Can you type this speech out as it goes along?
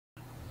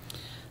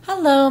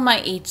Hello,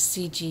 my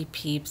HCG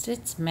peeps.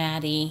 It's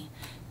Maddie,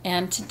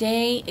 and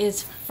today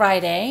is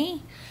Friday,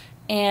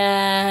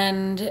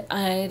 and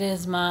it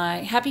is my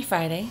happy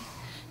Friday.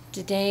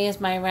 Today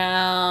is my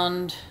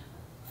round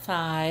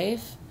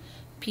 5,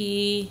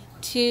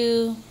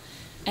 P2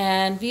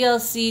 and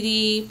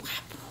VLCD.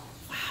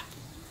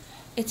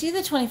 It's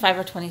either 25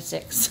 or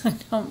 26. I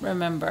don't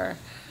remember.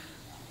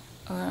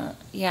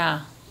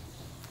 Yeah.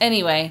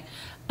 Anyway.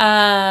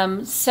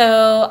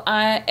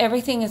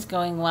 Everything is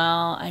going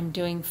well. I'm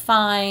doing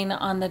fine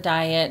on the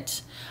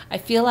diet. I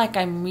feel like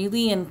I'm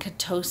really in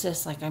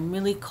ketosis, like I'm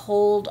really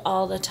cold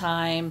all the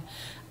time.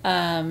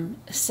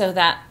 So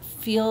that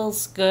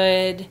feels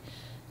good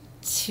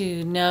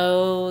to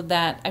know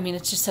that,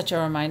 it's just such a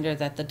reminder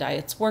that the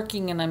diet's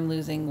working and I'm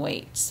losing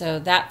weight. So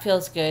that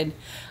feels good.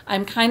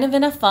 I'm kind of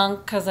in a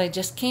funk because I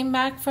just came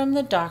back from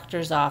the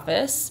doctor's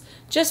office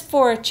just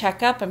for a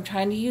checkup. I'm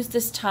trying to use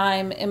this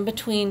time in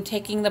between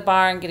taking the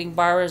bar and getting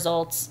bar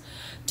results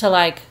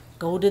to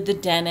go to the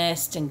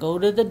dentist and go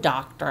to the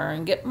doctor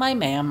and get my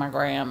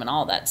mammogram and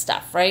all that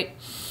stuff, right?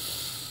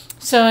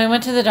 So I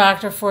went to the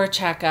doctor for a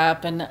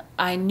checkup, and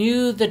I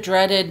knew the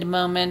dreaded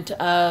moment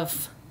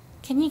of,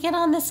 can you get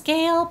on the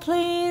scale,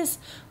 please,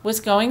 was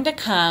going to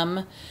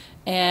come.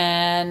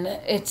 And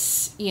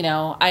it's,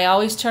 I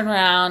always turn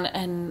around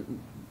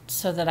and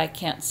so that I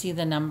can't see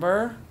the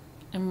number.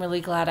 I'm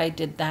really glad I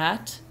did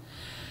that.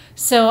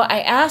 So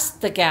I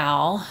asked the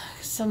gal,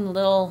 some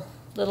little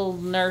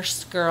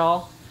nurse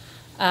girl,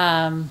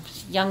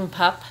 young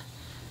pup,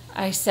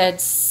 I said,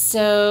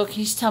 so can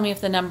you just tell me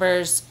if the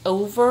number's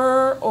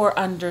over or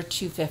under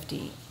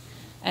 250?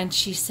 And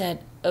she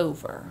said,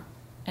 over.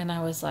 And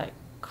I was like,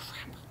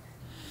 crap.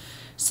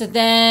 So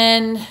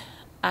then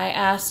I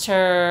asked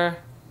her,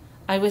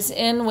 I was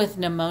in with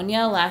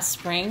pneumonia last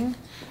spring.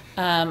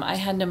 I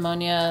had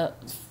pneumonia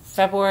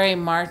February,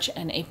 March,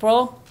 and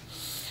April.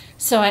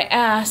 So I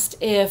asked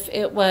if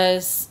it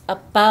was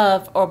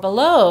above or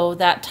below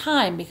that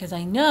time, because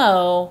I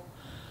know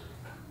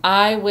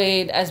I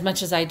weighed as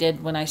much as I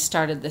did when I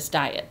started this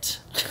diet,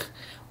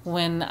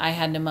 when I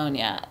had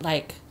pneumonia,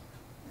 like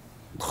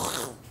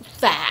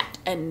fat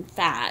and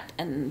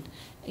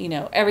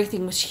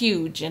everything was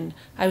huge, and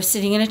I was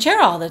sitting in a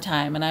chair all the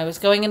time, and I was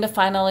going into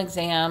final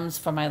exams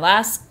for my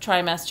last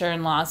trimester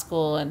in law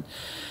school and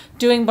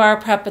doing bar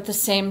prep at the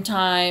same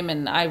time,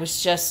 and I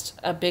was just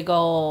a big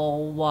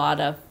old wad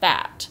of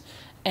fat.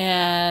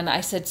 And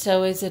I said,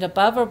 so is it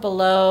above or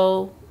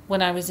below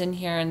when I was in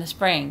here in the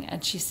spring?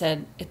 And she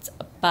said, it's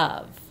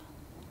above.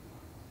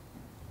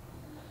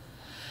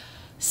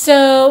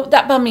 So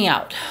that bummed me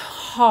out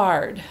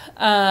hard.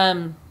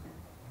 And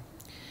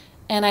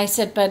I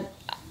said, but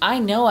I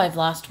know I've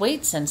lost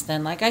weight since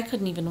then. Like, I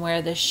couldn't even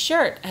wear this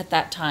shirt at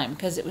that time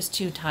because it was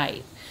too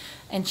tight.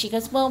 And she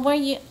goes, well, are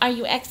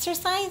you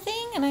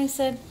exercising? And I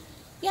said,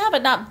 yeah,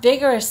 but not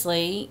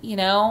vigorously.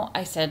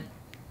 I said,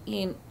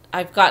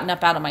 I've gotten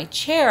up out of my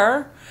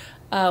chair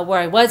where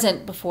I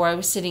wasn't before. I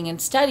was sitting and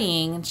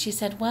studying. And she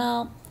said,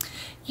 well,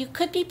 you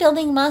could be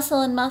building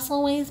muscle, and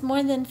muscle weighs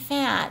more than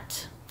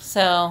fat.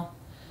 So,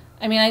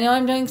 I know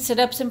I'm doing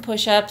sit-ups and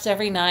push-ups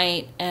every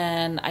night,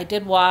 and I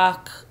did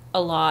walk a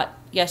lot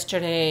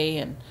yesterday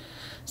and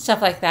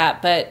stuff like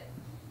that. But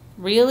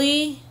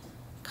really,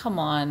 come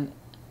on.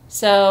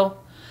 So,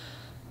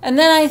 and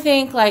then I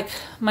think,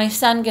 my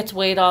son gets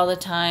weighed all the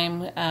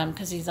time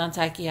because he's on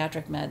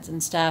psychiatric meds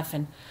and stuff.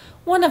 And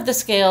one of the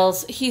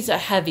scales, he's a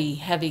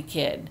heavy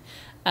kid.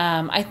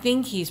 I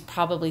think he's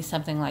probably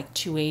something like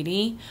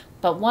 280.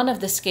 But one of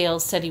the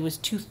scales said he was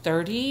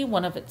 230.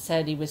 One of it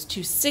said he was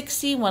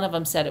 260. One of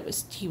them said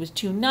he was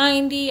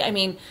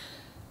 290.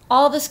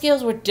 All the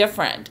scales were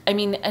different.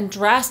 And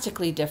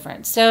drastically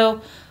different.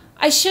 So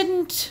I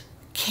shouldn't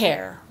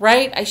care,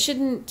 right? I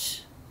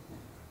shouldn't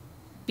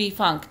be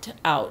funked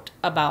out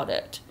about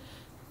it,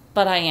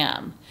 but I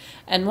am.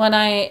 And when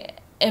I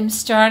am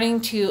starting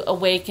to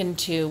awaken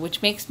to,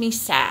 which makes me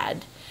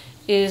sad,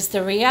 is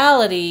the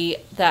reality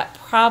that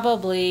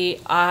probably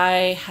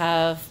I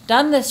have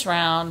done this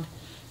round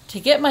to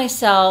get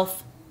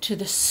myself to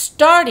the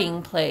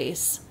starting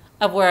place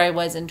of where I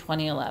was in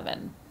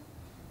 2011.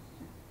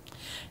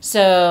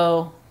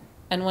 So,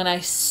 and when I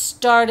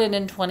started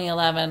in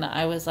 2011,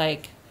 I was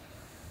like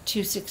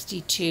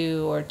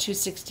 262 or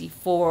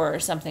 264 or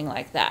something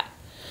like that.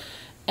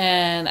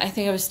 And I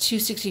think I was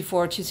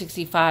 264,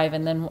 265,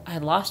 and then I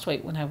lost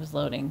weight when I was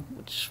loading,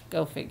 which,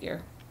 go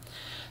figure.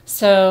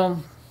 So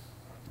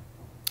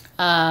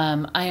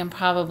I am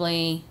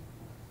probably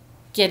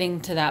getting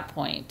to that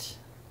point.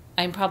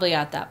 I'm probably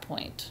at that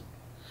point.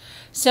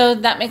 So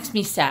that makes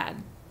me sad.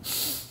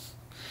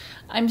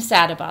 I'm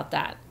sad about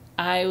that.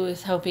 I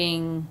was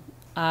hoping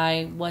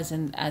I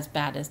wasn't as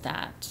bad as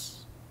that.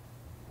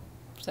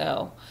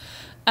 So,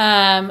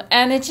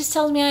 and it just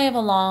tells me I have a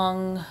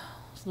long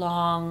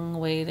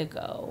way to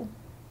go.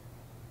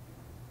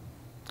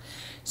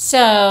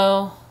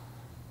 So,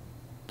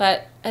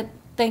 but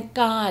thank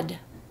God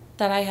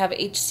that I have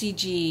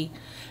HCG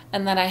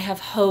and that I have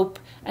hope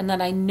and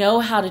that I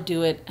know how to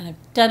do it and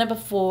I've done it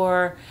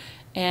before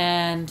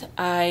and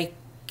I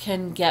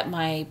can get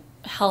my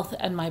health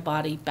and my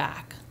body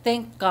back.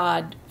 Thank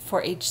God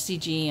for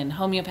HCG and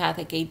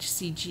homeopathic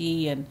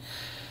HCG. And,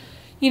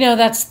 you know,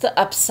 that's the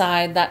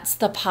upside. That's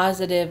the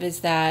positive,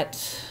 is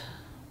that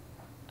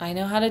I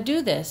know how to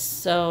do this.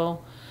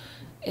 So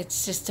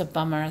it's just a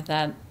bummer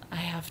that I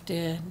have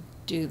to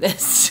do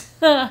this.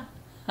 Does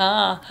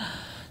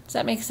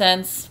that make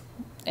sense?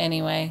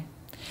 Anyway,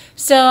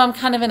 so I'm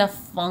kind of in a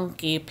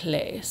funky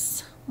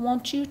place.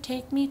 Won't you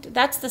take me to...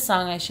 That's the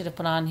song I should have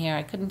put on here.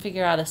 I couldn't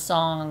figure out a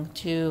song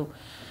to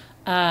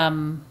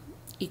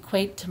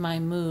equate to my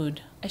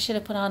mood. I should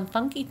have put on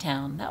Funky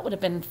Town. That would have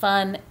been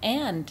fun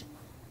and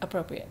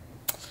appropriate.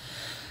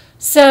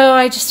 So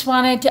I just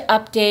wanted to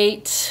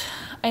update.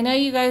 I know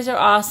you guys are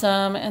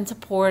awesome and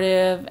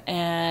supportive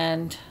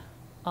and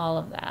all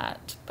of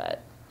that,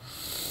 but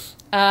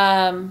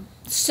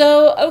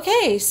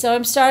okay, so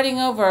I'm starting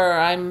over.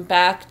 I'm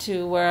back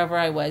to wherever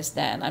I was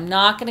then. I'm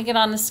not going to get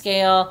on the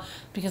scale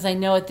because I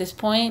know at this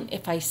point,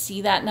 if I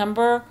see that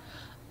number,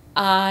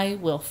 I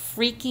will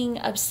freaking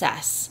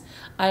obsess.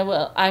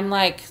 I'm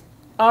like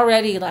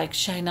already like,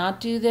 should I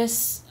not do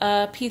this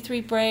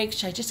P3 break?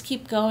 Should I just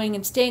keep going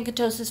and stay in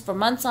ketosis for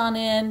months on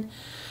end?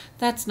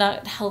 That's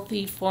not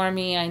healthy for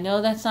me. I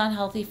know that's not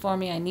healthy for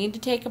me. I need to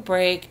take a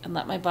break and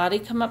let my body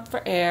come up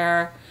for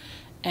air.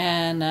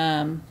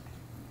 And,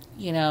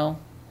 you know,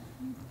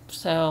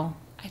 so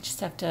I just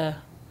have to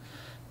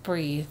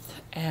breathe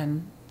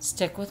and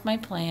stick with my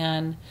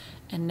plan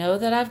and know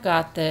that I've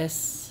got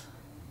this.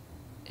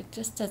 It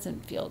just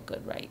doesn't feel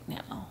good right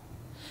now.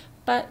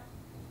 But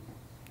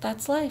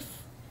that's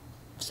life.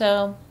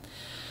 So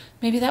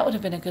maybe that would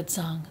have been a good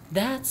song.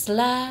 That's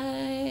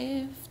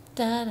life.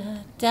 Da, da,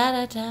 da,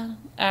 da, da.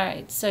 All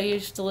right, so you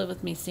used to live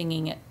with me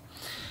singing it.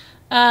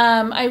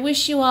 I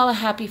wish you all a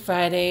happy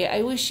Friday.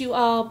 I wish you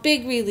all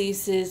big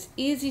releases,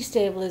 easy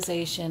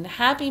stabilization,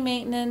 happy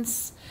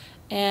maintenance,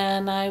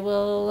 and I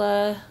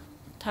will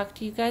talk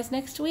to you guys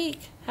next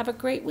week. Have a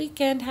great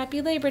weekend.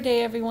 Happy Labor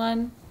Day,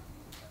 everyone.